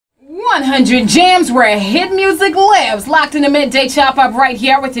100 Jams where hit music lives. Locked in the midday chop up right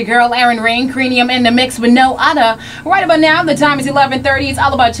here with your girl Erin Reing. Cranium in the mix with no other. Right about now, the time is 11:30. It's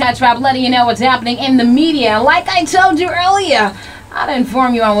all about chat trap, letting you know what's happening in the media. Like I told you earlier, I'll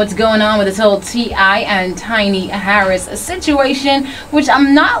inform you on what's going on with this whole T.I. and Tiny Harris situation, which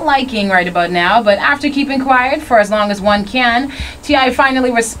I'm not liking right about now. But after keeping quiet for as long as one can, T.I. finally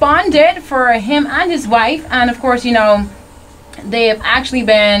responded for him and his wife. And of course, you know, they have actually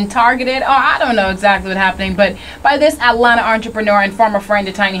been targeted, or I don't know exactly what's happening, but by this Atlanta entrepreneur and former friend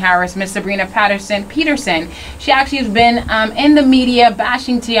of Tiny Harris, Miss Sabrina Peterson. She actually has been in the media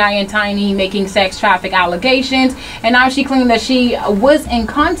bashing T.I. and Tiny, making sex traffic allegations, and now she claimed that she was in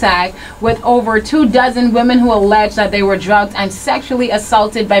contact with over 24 women who alleged that they were drugged and sexually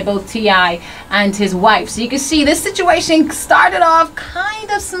assaulted by both T.I. and his wife. So you can see this situation started off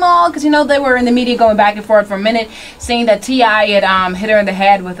kind of small, because you know they were in the media going back and forth for a minute, saying that T.I. had hit her in the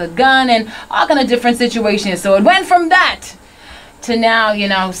head with a gun and all kind of different situations. So it went from that to now, you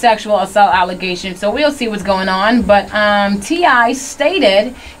know, sexual assault allegations. So we'll see what's going on. But T.I.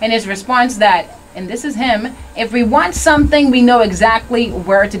 stated in his response that, and this is him, if we want something, we know exactly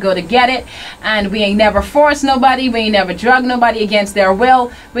where to go to get it. And we ain't never forced nobody. We ain't never drugged nobody against their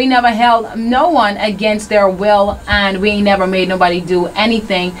will. We never held no one against their will. And we ain't never made nobody do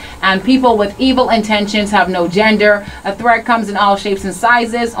anything. And people with evil intentions have no gender. A threat comes in all shapes and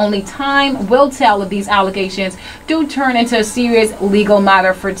sizes. Only time will tell if these allegations do turn into a serious legal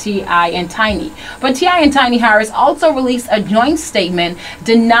matter for T.I. and Tiny. But T.I. and Tiny Harris also released a joint statement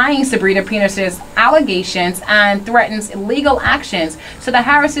denying Sabrina Peterson's allegations and threatens legal actions. So the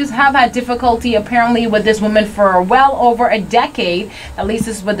Harrises have had difficulty apparently with this woman for well over a decade. At least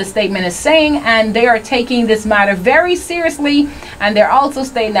this is what the statement is saying, and they are taking this matter very seriously, and they're also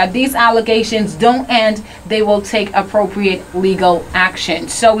stating that these allegations don't end, they will take appropriate legal action.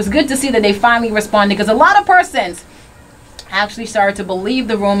 So it's good to see that they finally responded, because a lot of persons actually started to believe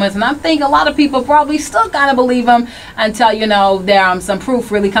the rumors, and I think a lot of people probably still kind of believe them until, you know, there some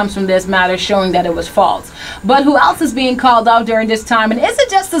proof really comes from this matter showing that it was false. But who else is being called out during this time? And is it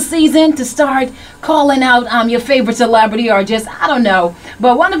just a season to start calling out your favorite celebrity, or just, I don't know?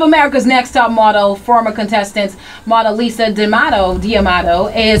 But one of America's Next Top Model former contestants, model Lisa D'Amato,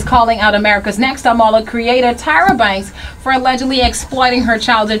 is calling out America's Next Top Model creator Tyra Banks for allegedly exploiting her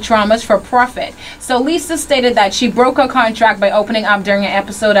childhood traumas for profit. So Lisa stated that she broke her contract by opening up during an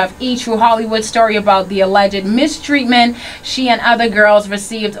episode of E! True Hollywood story about the alleged mistreatment she and other girls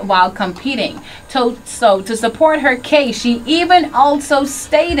received while competing. So to support her case, she even also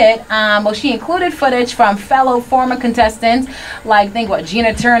stated, she included footage from fellow former contestants like,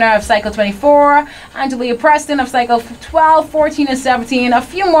 Gina Turner of Cycle 24, Angelia Preston of Cycle 12, 14, and 17. A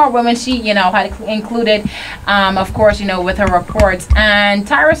few more women she, had included, of course, with her reports. And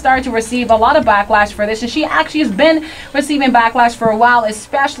Tyra started to receive a lot of backlash for this, and she actually has been receiving backlash for a while,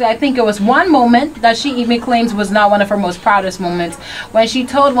 especially, I think it was one moment that she even claims was not one of her most proudest moments, when she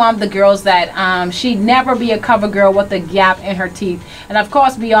told one of the girls that she'd never be a cover girl with a gap in her teeth. And of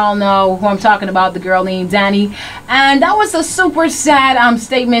course, we all know who I'm talking about, the girl named Danny. And that was a super sad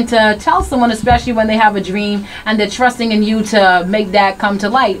statement to tell someone, especially when they have a dream and they're trusting in you to make that come to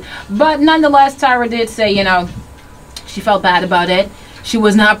light. But nonetheless, Tyra did say, she felt bad about it. She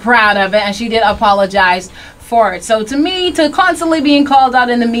was not proud of it, and she did apologize for it. So to me, to constantly being called out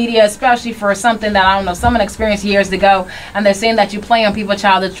in the media, especially for something that, I don't know, someone experienced years ago, and they're saying that you play on people's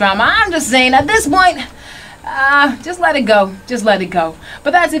childhood trauma, I'm just saying at this point, just let it go. Just let it go.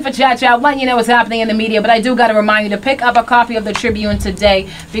 But that's it for Chat Chat. Letting you know what's happening in the media. But I do got to remind you to pick up a copy of the Tribune today,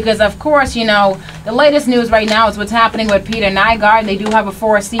 because, of course, the latest news right now is what's happening with Peter Nygard. They do have a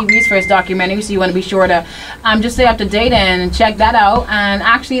 4 series for his documentary, so you want to be sure to just stay up to date and check that out. And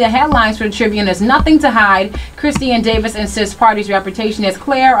actually, the headlines for the Tribune is "Nothing to Hide. Christie and Davis insist party's reputation is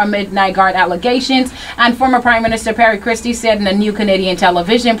clear amid Nygard allegations." And former Prime Minister Perry Christie said in a new Canadian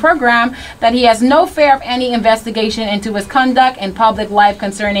television program that he has no fear of any investigation into his conduct in public life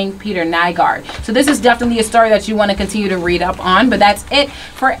concerning Peter Nygard. So this is definitely a story that you want to continue to read up on. But that's it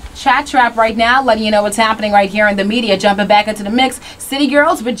for Chat Trap right now, letting you know what's happening right here in the media. Jumping back into the mix, City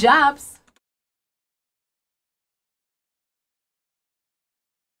Girls with Jobs.